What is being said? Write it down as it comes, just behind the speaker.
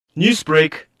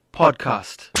Newsbreak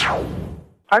Podcast.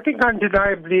 I think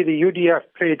undeniably the UDF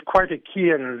played quite a key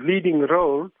and leading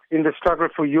role in the struggle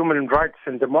for human rights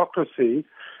and democracy,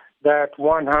 that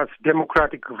one has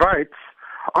democratic rights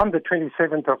on the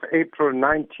 27th of April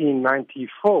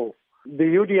 1994. The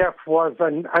UDF was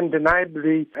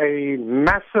undeniably a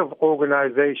massive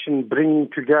organization bringing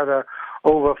together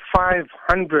over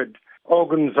 500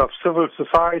 organs of civil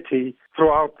society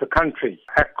throughout the country,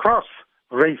 across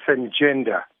race and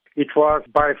gender. It was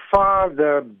by far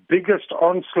the biggest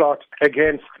onslaught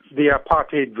against the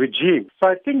apartheid regime. So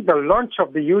I think the launch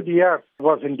of the UDF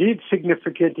was indeed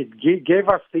significant. It gave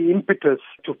us the impetus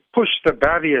to push the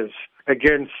barriers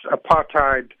against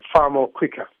apartheid far more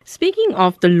quicker. Speaking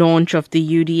of the launch of the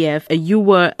UDF, you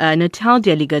were a Natal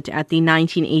delegate at the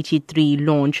 1983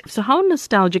 launch. So how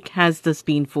nostalgic has this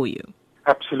been for you?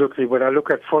 Absolutely. When I look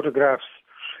at photographs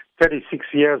 36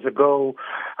 years ago,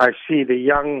 I see the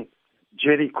young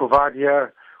Jerry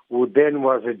Kuvadia, who then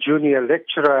was a junior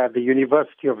lecturer at the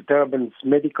University of Durban's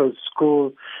Medical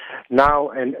School, now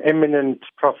an eminent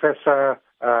professor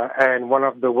and one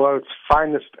of the world's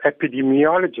finest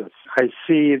epidemiologists. I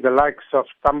see the likes of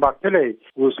Thamba Pillay,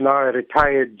 who's now a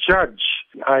retired judge.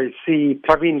 I see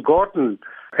Pravin Gordhan,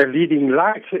 a leading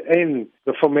light in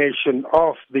the formation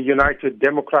of the United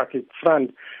Democratic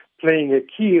Front, playing a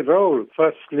key role,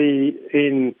 firstly,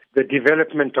 in the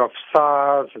development of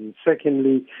SARS, and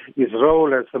secondly, his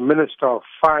role as the Minister of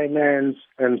Finance,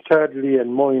 and thirdly,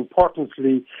 and more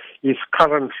importantly, his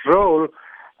current role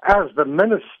as the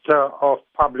Minister of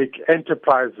Public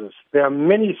Enterprises. There are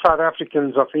many South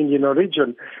Africans of Indian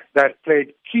origin that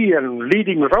played key and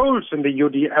leading roles in the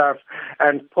UDF,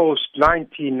 and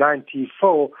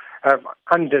post-1994 have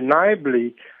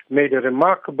undeniably made a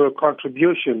remarkable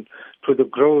contribution to the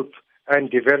growth and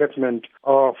development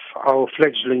of our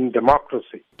fledgling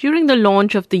democracy. During the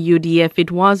launch of the UDF,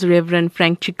 it was Reverend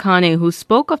Frank Chikane who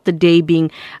spoke of the day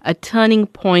being a turning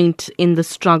point in the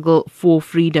struggle for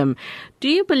freedom. Do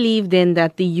you believe then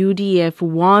that the UDF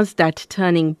was that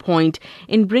turning point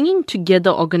in bringing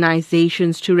together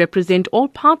organizations to represent all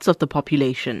parts of the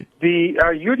population? The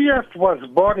UDF was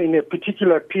born in a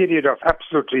particular period of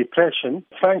absolute repression.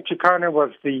 Frank Chikane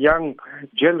was the young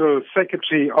General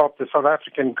Secretary of the South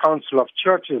African Council of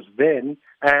Churches then,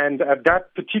 and at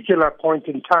that particular point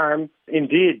in time,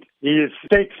 indeed, his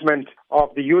statement of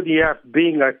the UDF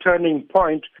being a turning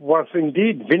point was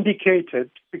indeed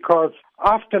vindicated, because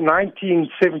after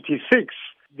 1976,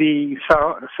 the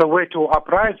Soweto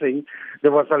uprising,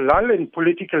 there was a lull in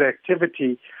political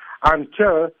activity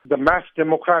until the mass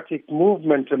democratic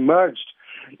movement emerged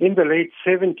in the late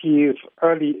 70s,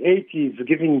 early 80s,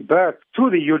 giving birth to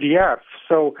the UDF.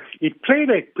 So it played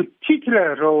a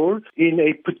particular role in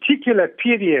a particular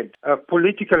period of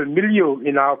political milieu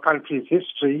in our country's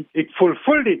history. It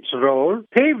fulfilled its role,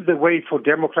 paved the way for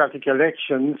democratic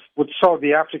elections, which saw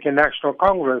the African National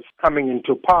Congress coming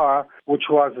into power, which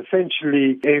was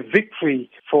essentially a victory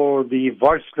for the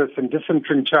voiceless and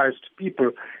disenfranchised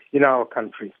people in our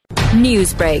country.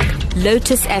 Newsbreak,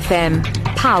 Lotus FM,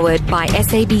 powered by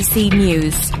SABC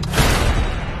News.